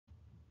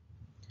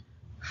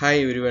Hi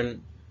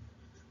everyone,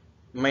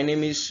 my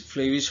name is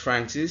Flavius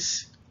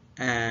Francis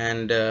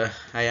and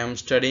I am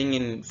studying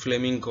in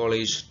Fleming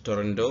College,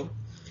 Toronto,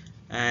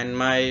 and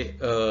my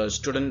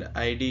student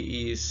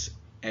ID is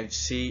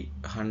FC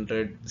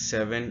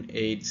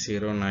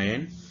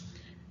 1007809,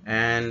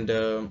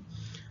 and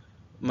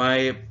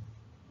my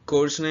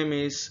course name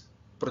is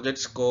Project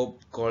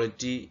Scope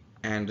Quality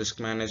and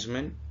Risk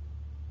Management,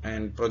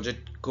 and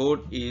project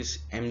code is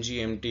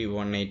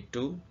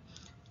MGMT182,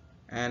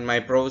 and my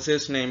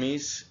professor's name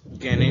is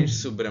Ganesh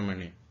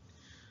Subramanian.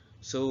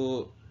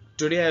 So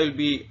today I will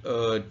be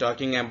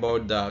talking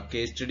about the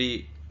case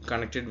study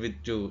connected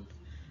with to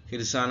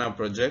Hisarna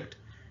project,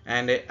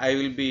 and I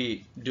will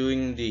be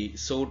doing the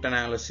SWOT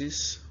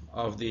analysis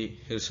of the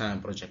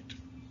Hisarna project.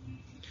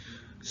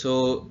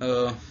 So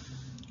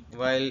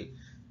while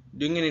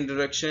doing an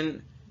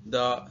introduction,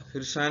 the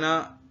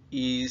Hisarna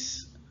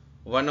is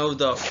one of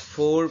the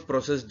four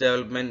process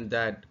development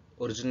that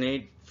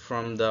originate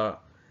from the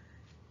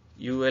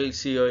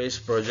ULCOS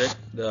project.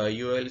 The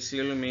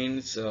ULCO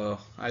means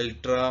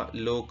ultra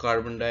low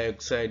carbon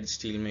dioxide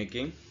steel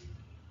making,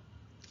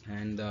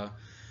 and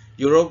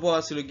Europe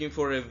was looking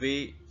for a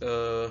way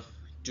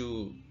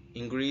to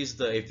increase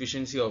the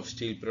efficiency of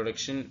steel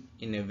production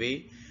in a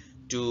way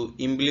to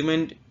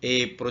implement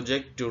a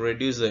project to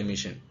reduce the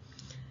emission.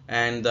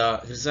 And the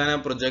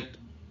Hisarna project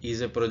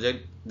is a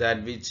project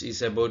that which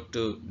is about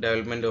to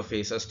development of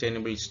a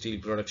sustainable steel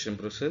production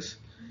process,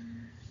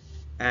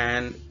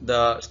 and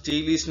the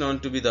steel is known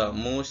to be the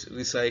most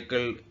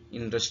recycled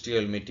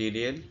industrial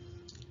material,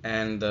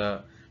 and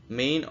the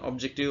main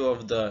objective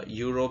of the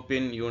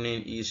European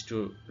Union is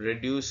to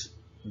reduce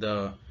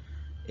the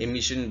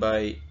emission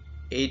by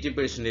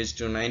 80%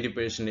 to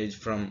 90%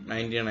 from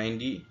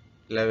 1990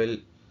 level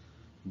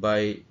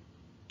by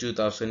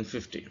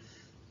 2050.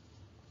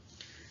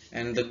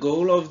 And the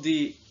goal of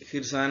the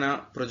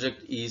Hirsana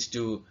project is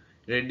to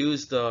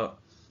reduce the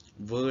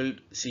world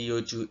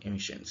CO2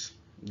 emissions.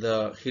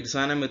 The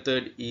Hirsana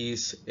method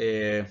is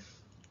a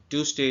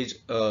two-stage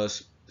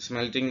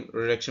smelting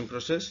reduction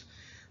process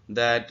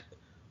that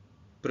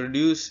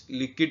produce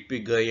liquid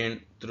pig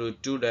iron through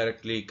two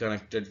directly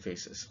connected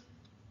phases.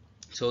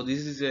 So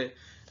this is a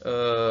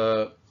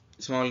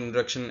small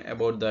introduction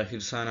about the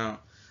Hirsana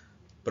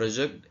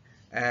project,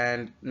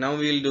 and now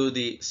we'll do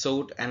the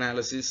SWOT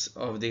analysis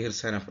of the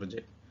Hirsana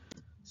project.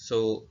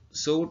 So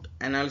SWOT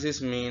analysis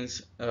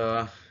means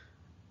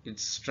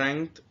its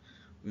strength,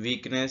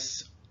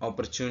 weakness,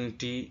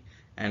 opportunity,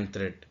 and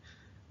threat.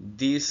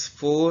 These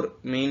four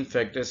main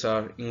factors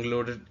are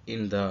included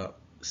in the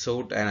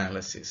SWOT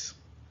analysis.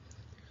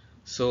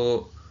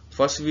 So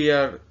first we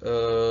are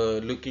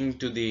looking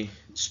to the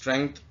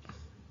strength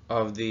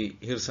of the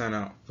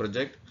Hirsana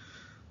project.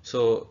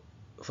 So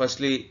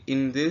firstly,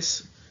 in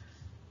this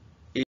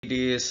it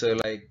is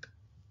like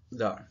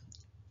the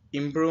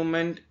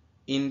improvement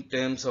in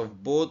terms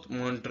of both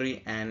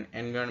monetary and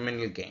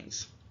environmental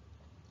gains.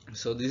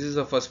 So this is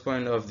the first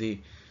point of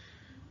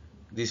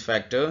this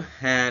factor,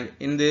 and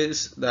in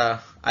this the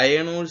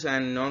iron ores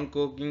and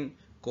non-coking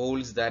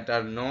coals that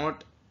are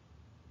not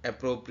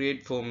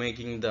appropriate for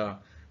making the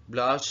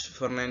blast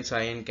furnace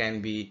iron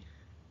can be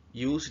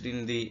used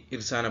in the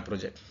Hirsana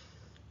project.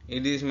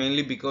 It is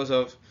mainly because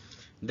of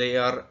they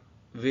are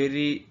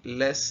very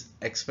less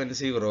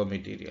expensive raw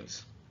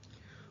materials.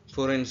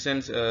 For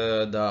instance,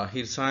 the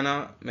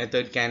Hirsana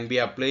method can be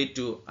applied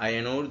to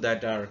iron ore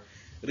that are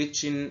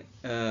rich in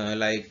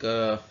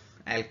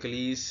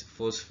alkalis,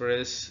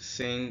 phosphorus,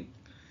 zinc,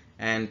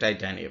 and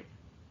titanium.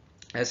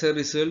 As a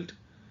result,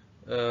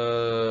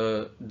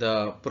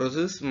 the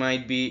process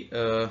might be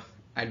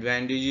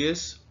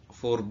advantageous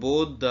for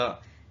both the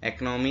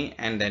economy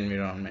and the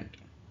environment.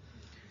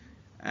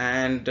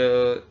 And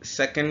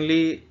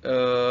secondly,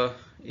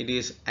 it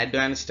is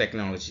advanced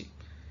technology.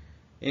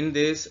 In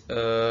this,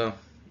 by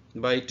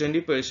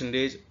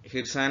 20%,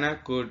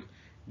 Hirsana could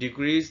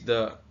decrease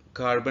the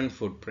carbon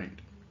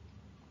footprint,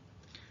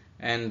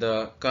 and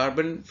the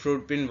carbon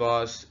footprint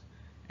was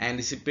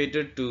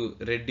anticipated to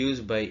reduce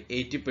by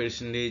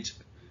 80%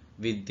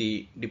 with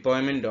the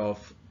deployment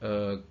of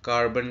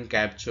carbon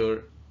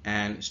capture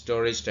and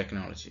storage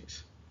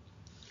technologies.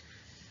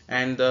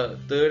 And the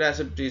third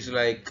aspect is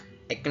like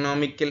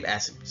economical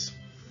aspects.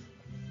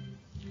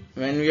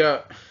 When we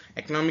are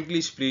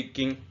economically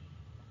speaking,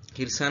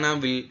 Hirsana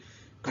will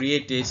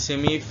create a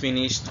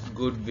semi-finished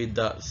good with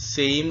the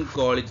same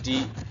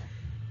quality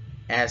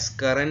as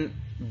current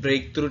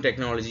breakthrough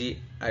technology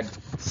at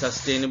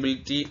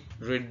sustainability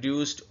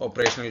reduced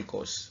operational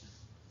costs,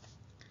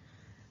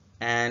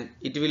 and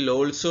it will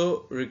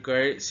also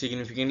require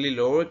significantly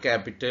lower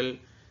capital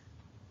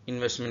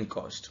investment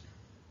cost.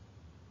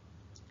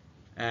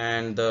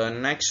 And the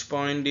next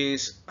point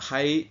is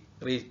high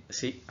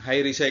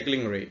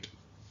recycling rate.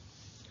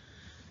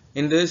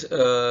 In this,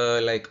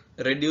 like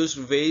reduced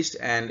waste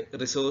and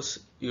resource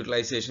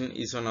utilization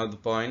is one of the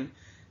point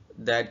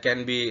that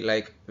can be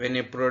like when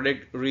a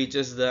product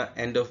reaches the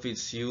end of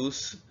its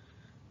use,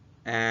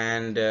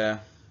 and the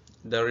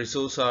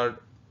resources are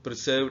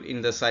preserved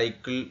in the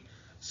cycle,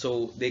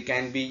 so they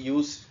can be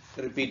used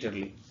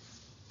repeatedly,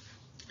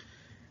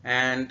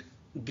 and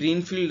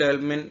greenfield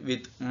development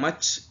with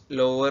much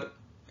lower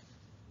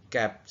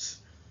caps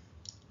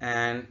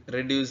and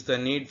reduce the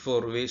need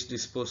for waste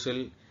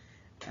disposal,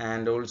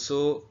 and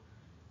also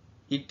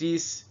it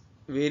is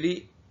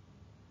very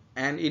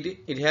and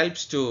it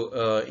helps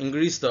to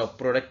increase the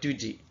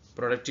productivity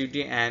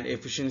and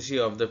efficiency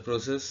of the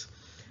process.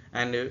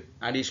 And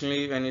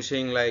additionally, when you're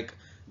saying like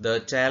the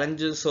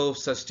challenges of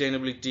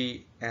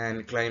sustainability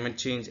and climate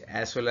change,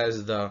 as well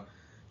as the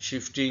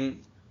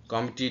shifting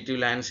competitive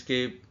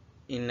landscape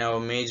in our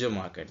major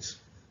markets,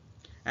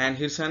 and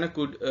Hirsana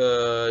could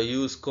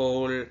use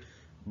coal,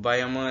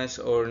 biomass,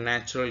 or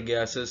natural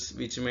gases,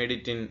 which made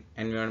it in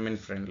environment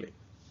friendly.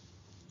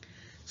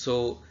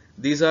 So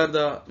these are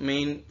the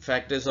main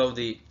factors of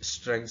the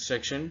strength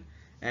section.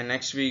 And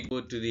next we go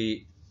to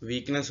the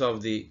weakness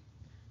of the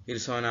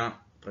Hirsana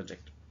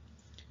project.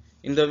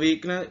 In the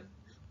weakness,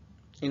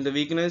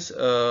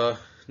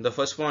 the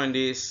first point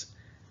is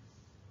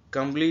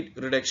complete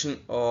reduction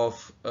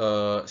of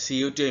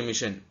CO2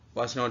 emission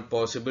was not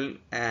possible,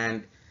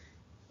 and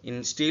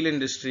in steel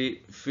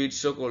industry,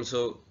 feedstock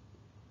also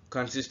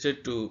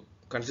consisted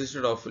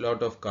of a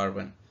lot of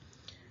carbon,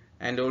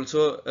 and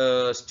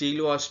also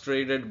steel was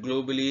traded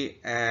globally,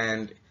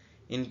 and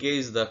in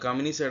case the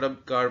company set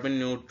up carbon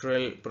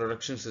neutral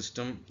production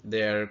system,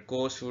 their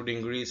cost would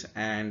increase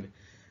and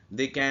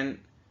they can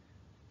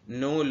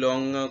no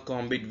longer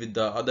compete with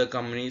the other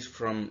companies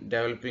from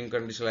developing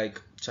countries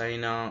like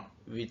China,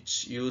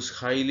 which use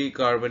highly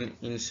carbon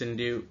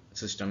incentive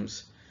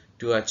systems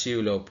to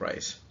achieve low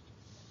price.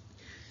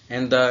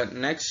 And the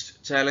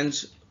next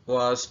challenge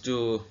was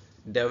to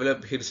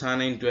develop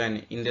Hirsana into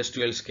an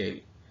industrial scale,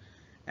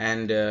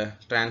 and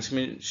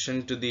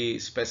transmission to the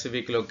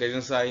specific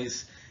location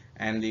size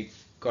and the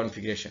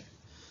configuration,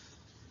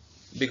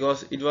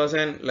 because it was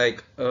an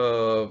like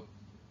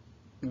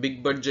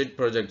big budget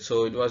project,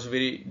 so it was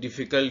very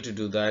difficult to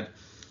do that.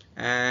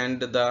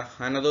 And the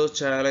another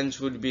challenge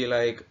would be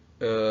like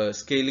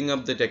scaling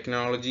up the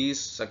technologies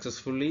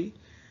successfully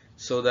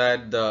so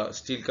that the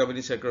steel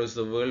companies across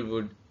the world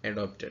would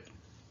adopt it.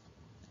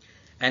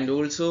 And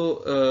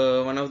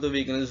also one of the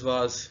weaknesses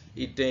was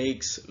it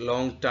takes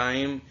long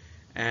time,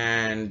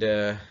 and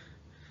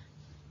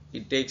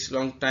it takes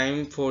long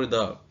time for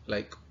the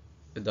like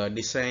the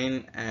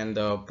design and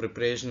the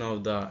preparation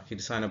of the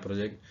Hirsana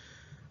project,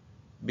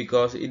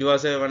 because it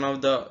was one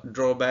of the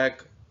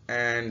drawback,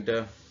 and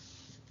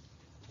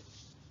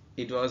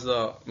it was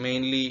the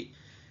mainly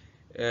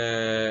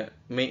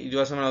it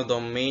was one of the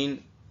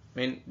main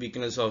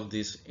weakness of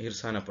this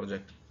Hirsana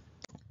project.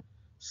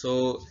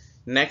 So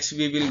next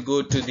we will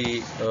go to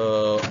the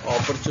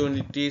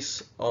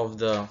opportunities of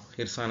the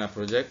Hirsana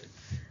project,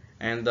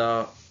 and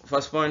the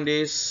first point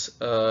is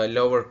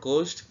lower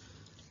cost.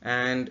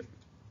 And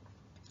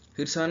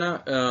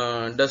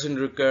Hirsana doesn't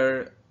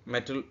require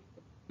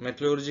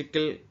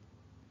metallurgical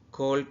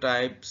coal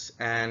types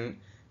and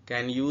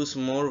can use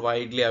more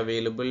widely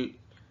available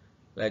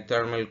like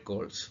thermal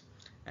coals.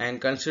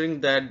 And considering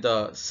that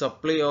the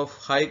supply of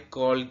high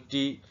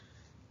quality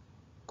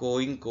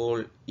coking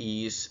coal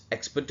is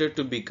expected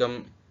to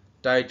become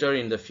tighter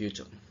in the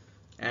future,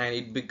 and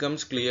it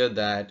becomes clear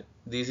that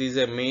this is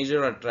a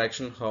major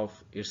attraction of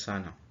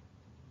Hirsana.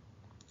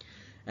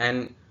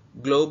 And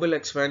global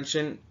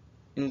expansion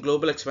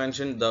global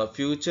expansion, the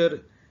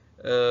future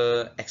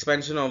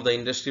expansion of the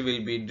industry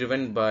will be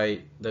driven by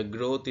the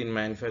growth in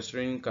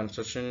manufacturing,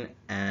 construction,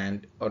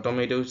 and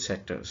automotive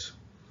sectors.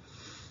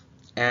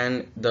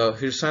 And the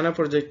Hirsana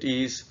project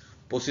is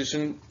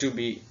positioned to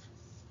be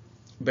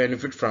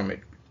benefit from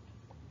it.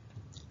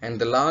 And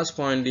the last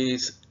point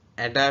is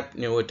adapt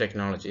newer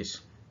technologies.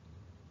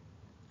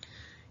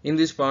 In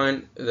this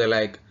point,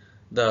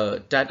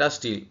 the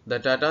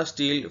Tata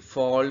Steel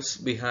falls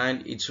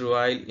behind its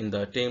rival in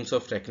the terms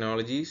of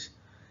technologies,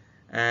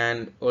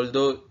 and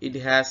although it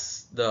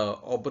has the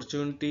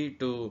opportunity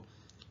to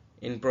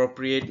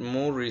incorporate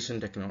more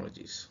recent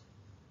technologies.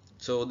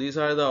 So these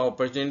are the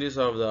opportunities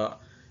of the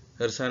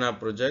Hirsana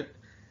project.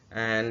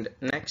 And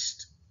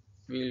next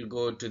we'll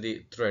go to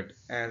the threat,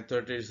 and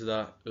threat is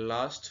the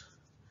last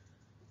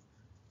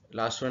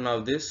one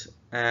of this.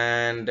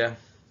 And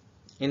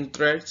in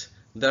threats,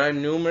 there are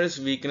numerous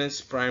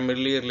weaknesses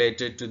primarily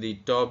related to the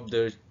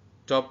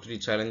top three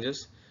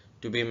challenges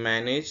to be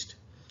managed,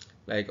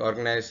 like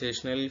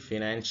organizational,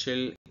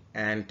 financial,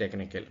 and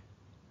technical.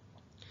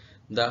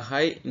 The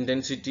high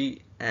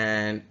intensity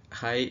and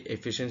high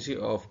efficiency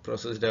of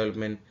process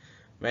development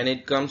when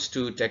it comes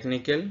to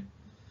technical,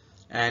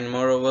 and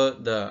moreover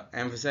the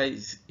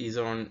emphasis is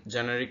on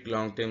generic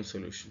long-term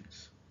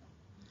solutions.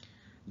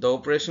 The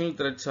operational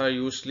threats are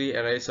usually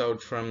arise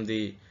out from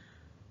the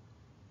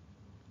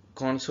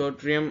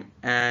consortium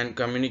and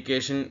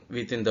communication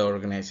within the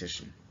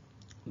organization.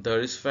 The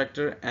risk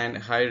factor and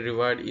high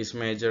reward is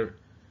major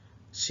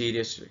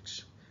serious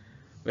risks.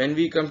 When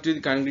we come to the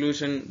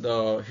conclusion,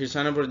 the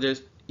Hisarna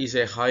project is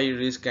a high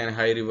risk and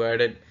high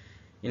rewarded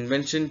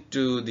invention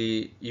to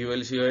the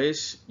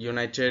ULCOS,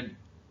 United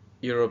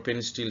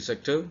European Steel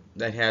Sector,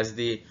 that has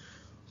the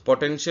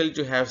Potential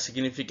to have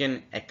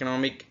significant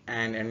economic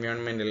and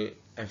environmental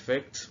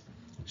effects.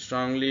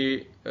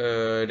 Strongly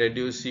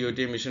reduced CO2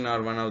 emission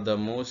are one of the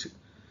most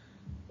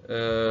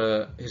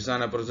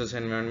Hisarna process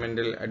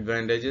environmental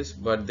advantages,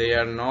 but they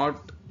are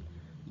not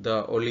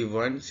the only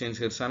one, since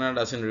Hisarna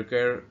doesn't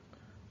require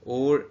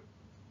over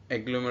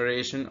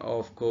agglomeration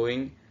of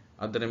cooling.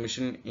 Other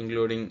emissions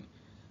including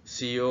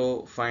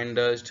CO, fine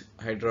dust,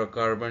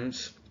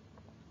 hydrocarbons,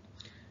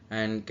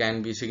 and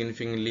can be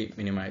significantly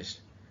minimized.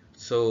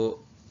 So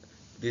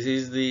this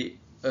is the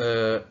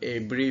a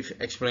brief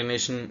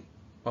explanation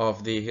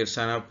of the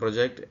Hirsana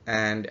project,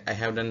 and I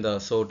have done the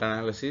SWOT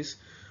analysis.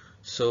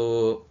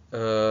 So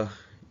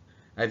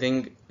I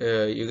think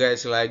you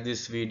guys like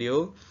this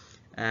video,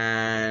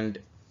 and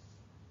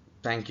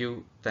thank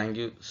you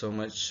so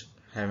much.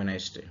 Have a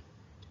nice day.